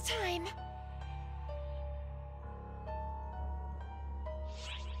see this time?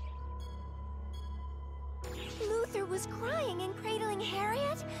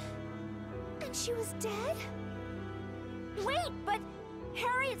 she was dead? Wait, but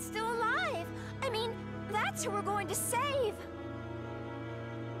Harriet's still alive! I mean, that's who we're going to save!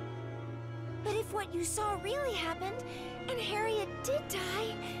 But if what you saw really happened, and Harriet did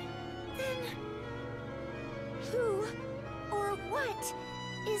die, then... who, or what,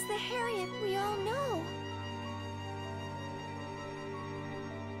 is the Harriet we all know?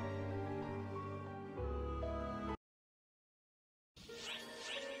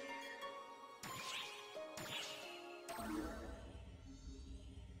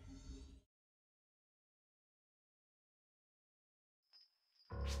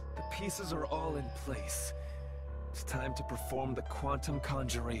 The pieces are all in place. It's time to perform the quantum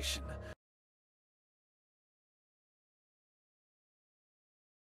conjuration.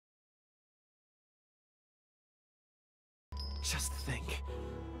 Just think.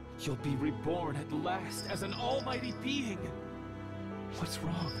 You'll be reborn at last as an almighty being. What's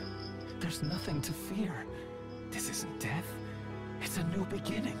wrong? There's nothing to fear. This isn't death. It's a new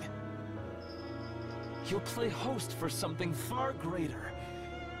beginning. You'll play host for something far greater.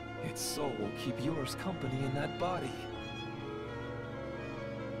 Its soul will keep yours company in that body.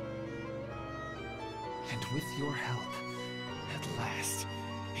 And with your help, at last,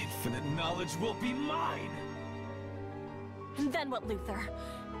 infinite knowledge will be mine! And then what, Luther?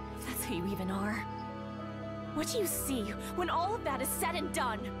 If that's who you even are. What do you see when all of that is said and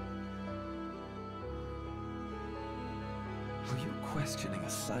done? Are you questioning a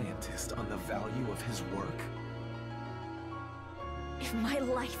scientist on the value of his work? If my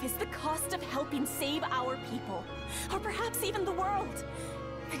life is the cost of helping save our people, or perhaps even the world,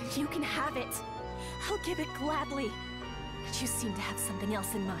 then you can have it. I'll give it gladly. But you seem to have something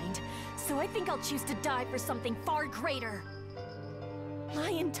else in mind, so I think I'll choose to die for something far greater.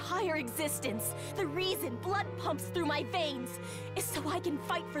 My entire existence, the reason blood pumps through my veins, is so I can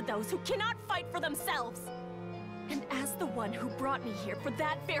fight for those who cannot fight for themselves. And as the one who brought me here for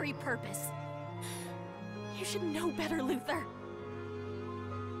that very purpose, you should know better, Luther.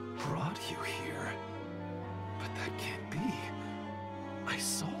 Brought you here? But that can't be. I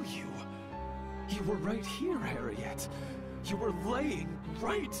saw you. You were right here, Harriet. You were laying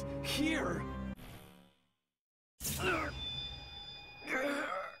right here.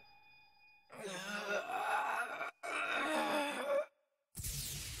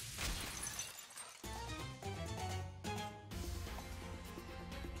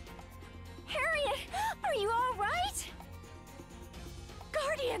 Harriet, are you all right?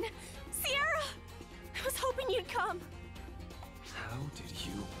 Guardian! Sierra! I was hoping you'd come. How did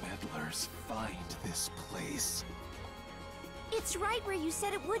you meddlers find this place? It's right where you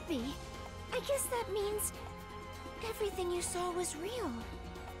said it would be. I guess that means everything you saw was real.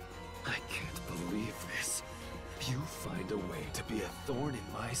 I can't believe this. You find a way to be a thorn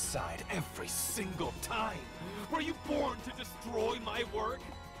in my side every single time. Were you born to destroy my work?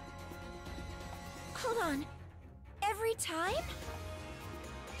 Hold on. Every time?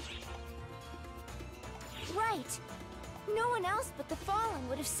 Right. No one else but the Fallen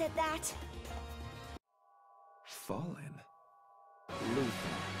would have said that. Fallen?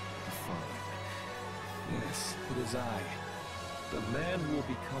 Luther, the Fallen. Yes, it is I. The man who will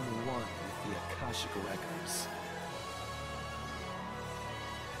become one with the Akashic Records.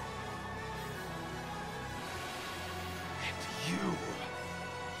 And you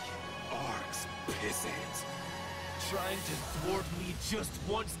Ark's peasant. Trying to thwart me just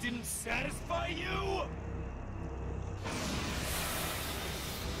once didn't satisfy you?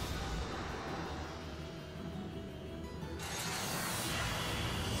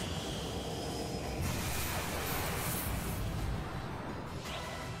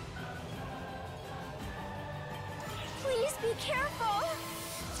 Please be careful!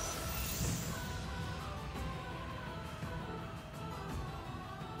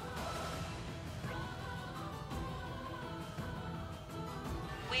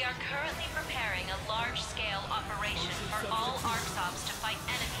 We are currently preparing a large-scale operation for all Arxops to fight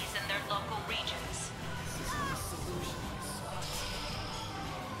enemies in their local regions.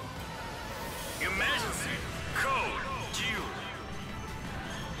 Emergency! Code due!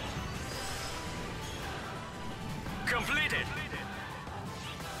 Completed!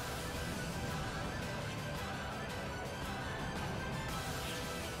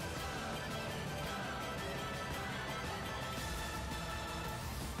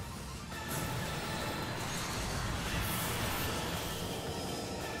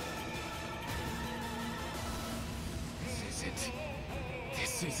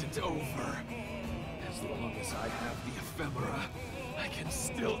 This isn't over. As long as I have the ephemera, I can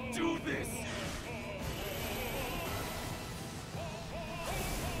still do this!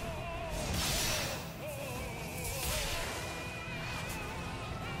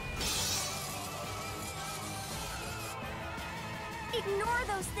 Ignore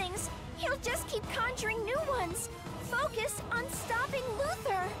those things. He'll just keep conjuring new ones. Focus on stopping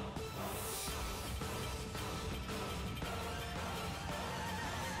Luther.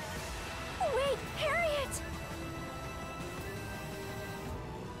 Wait, Harriet!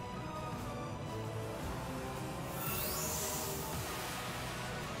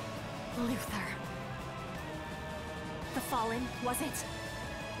 Luther. The Fallen, was it?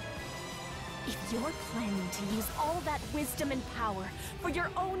 If you're planning to use all that wisdom and power for your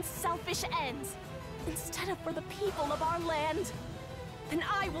own selfish ends, instead of for the people of our land, then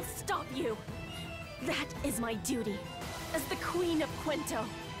I will stop you. That is my duty, as the Queen of Quento,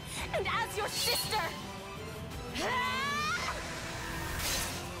 and as your sister!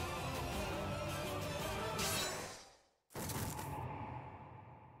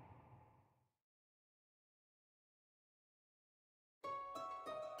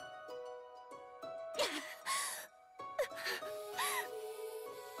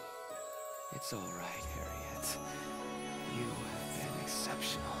 It's all right, Harriet. You have been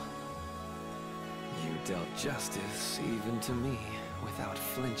exceptional. You dealt justice even to me without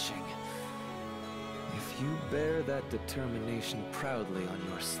flinching. If you bear that determination proudly on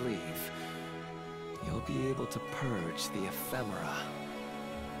your sleeve, you'll be able to purge the ephemera.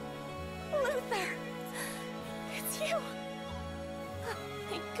 Luther! It's you! Oh,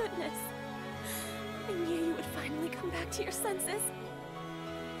 thank goodness. I knew you would finally come back to your senses.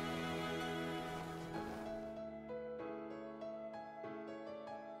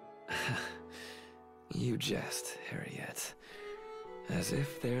 You jest, Harriet. As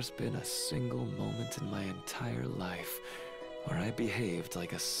if there's been a single moment in my entire life where I behaved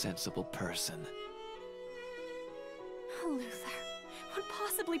like a sensible person. Luther, what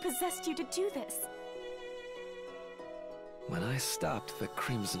possibly possessed you to do this? When I stopped the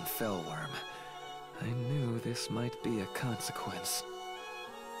Crimson Fellworm, I knew this might be a consequence.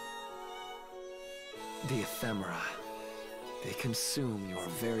 The ephemera, they consume your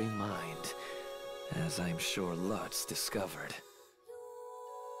very mind, as I'm sure Lutz discovered.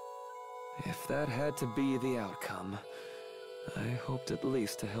 If that had to be the outcome, I hoped at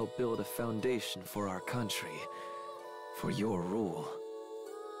least to help build a foundation for our country, for your rule.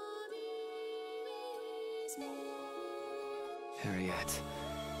 Harriet,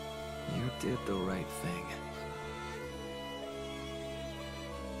 you did the right thing.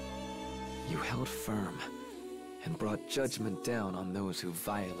 You held firm and brought judgment down on those who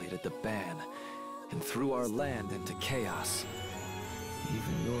violated the ban and threw our land into chaos,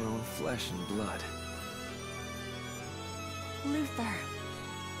 even your own flesh and blood. Luther,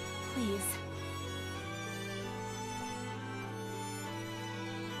 please.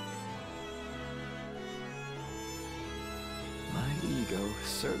 My ego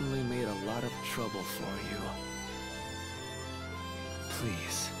certainly made a lot of trouble for you.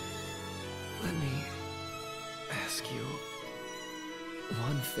 Please, let me ask you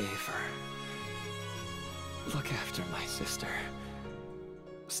one favor. Look after my sister.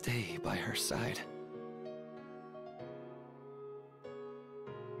 Stay by her side.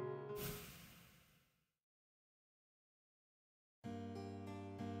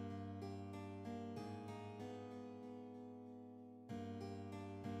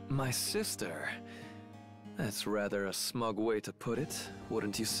 My sister? That's rather a smug way to put it,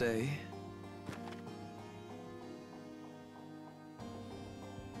 wouldn't you say?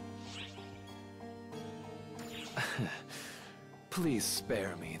 Please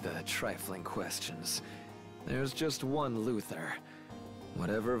spare me the trifling questions. There's just one Luther.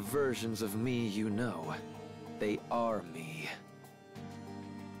 Whatever versions of me you know, they are me.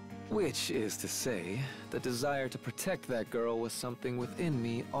 Which is to say, the desire to protect that girl was something within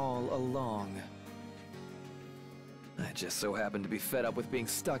me all along. I just so happened to be fed up with being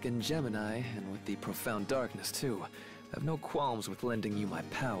stuck in Gemini, and with the profound darkness too. I have no qualms with lending you my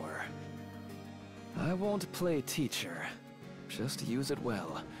power. I won't play teacher. Just use it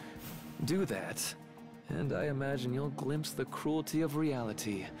well. Do that, and I imagine you'll glimpse the cruelty of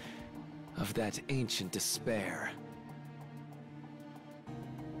reality, of that ancient despair.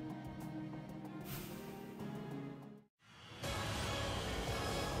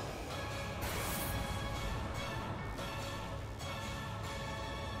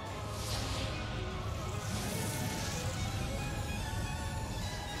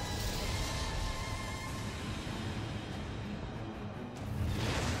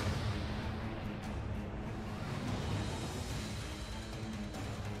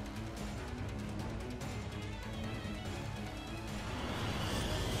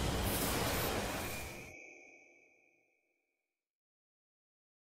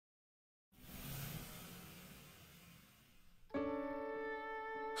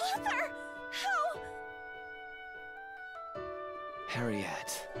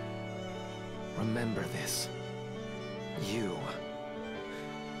 Harriet, remember this. You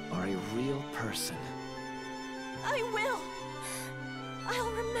are a real person. I will! I'll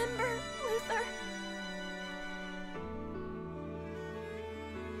remember, Luther.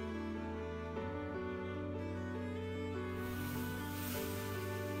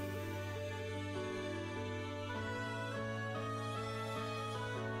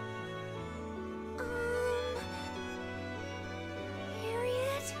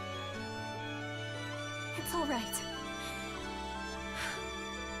 Harriet? It's all right.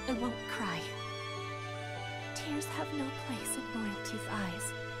 I won't cry. Tears have no place in royalty's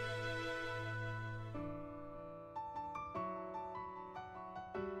eyes.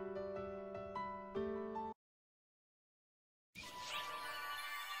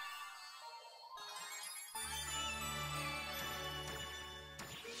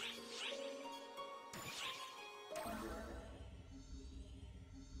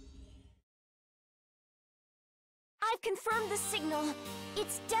 I've confirmed the signal.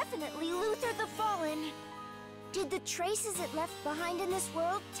 It's definitely Luther the Fallen. Did the traces it left behind in this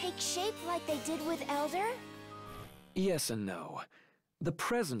world take shape like they did with Elder? Yes and no. The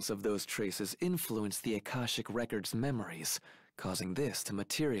presence of those traces influenced the Akashic Record's memories, causing this to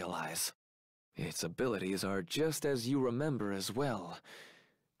materialize. Its abilities are just as you remember as well.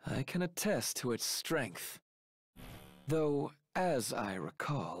 I can attest to its strength. Though, as I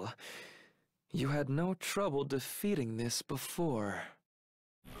recall, you had no trouble defeating this before.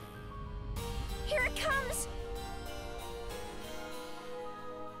 Here it comes!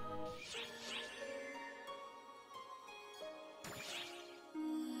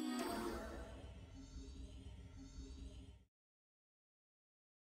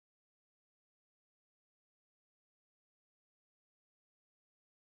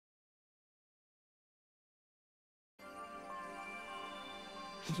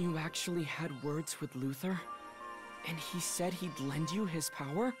 You actually had words with Luther? And he said he'd lend you his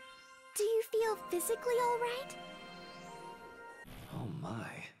power? Do you feel physically all right? Oh my.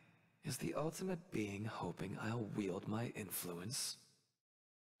 Is the ultimate being hoping I'll wield my influence?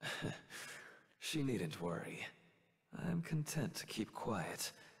 She needn't worry. I'm content to keep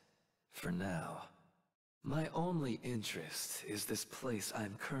quiet. For now. My only interest is this place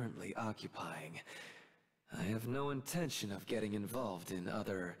I'm currently occupying. I have no intention of getting involved in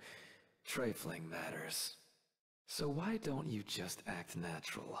other trifling matters. So why don't you just act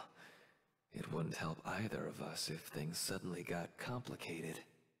natural? It wouldn't help either of us if things suddenly got complicated.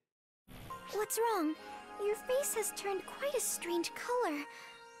 What's wrong? Your face has turned quite a strange color.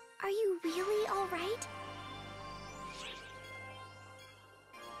 Are you really all right?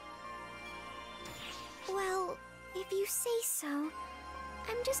 Well, if you say so.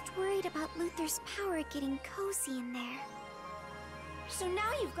 I'm just worried about Luther's power getting cozy in there. So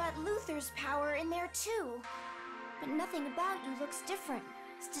now you've got Luther's power in there too. But nothing about you looks different,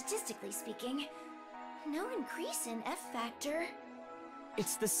 statistically speaking. No increase in F factor.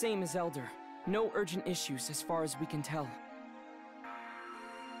 It's the same as Elder. No urgent issues as far as we can tell.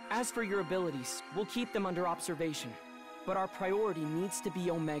 As for your abilities, we'll keep them under observation. But our priority needs to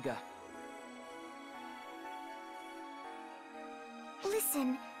be Omega.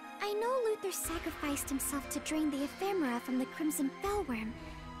 Listen, I know Luther sacrificed himself to drain the ephemera from the Crimson Fellworm,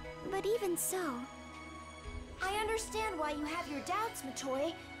 but even so... I understand why you have your doubts,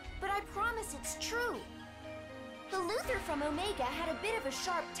 Matoy, but I promise it's true. The Luther from Omega had a bit of a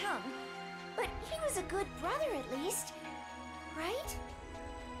sharp tongue, but he was a good brother at least, right?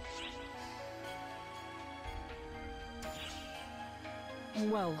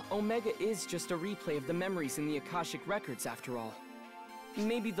 Well, Omega is just a replay of the memories in the Akashic Records after all.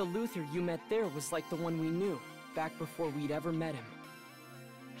 Maybe the Luther you met there was like the one we knew, back before we'd ever met him.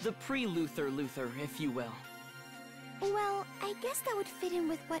 The pre-Luther Luther, if you will. Well, I guess that would fit in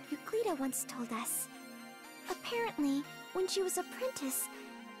with what Euclida once told us. Apparently, when she was apprentice,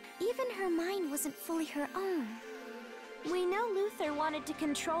 even her mind wasn't fully her own. We know Luther wanted to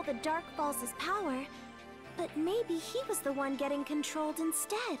control the Dark Falls' power, but maybe he was the one getting controlled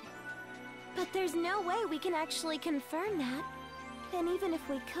instead. But there's no way we can actually confirm that. And even if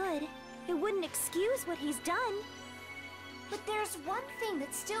we could, it wouldn't excuse what he's done. But there's one thing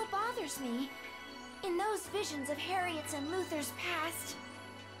that still bothers me. In those visions of Harriet's and Luther's past...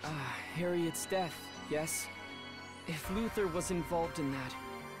 Harriet's death, yes? If Luther was involved in that,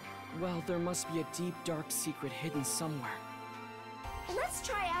 well, there must be a deep, dark secret hidden somewhere. Let's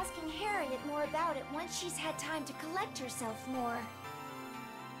try asking Harriet more about it once she's had time to collect herself more.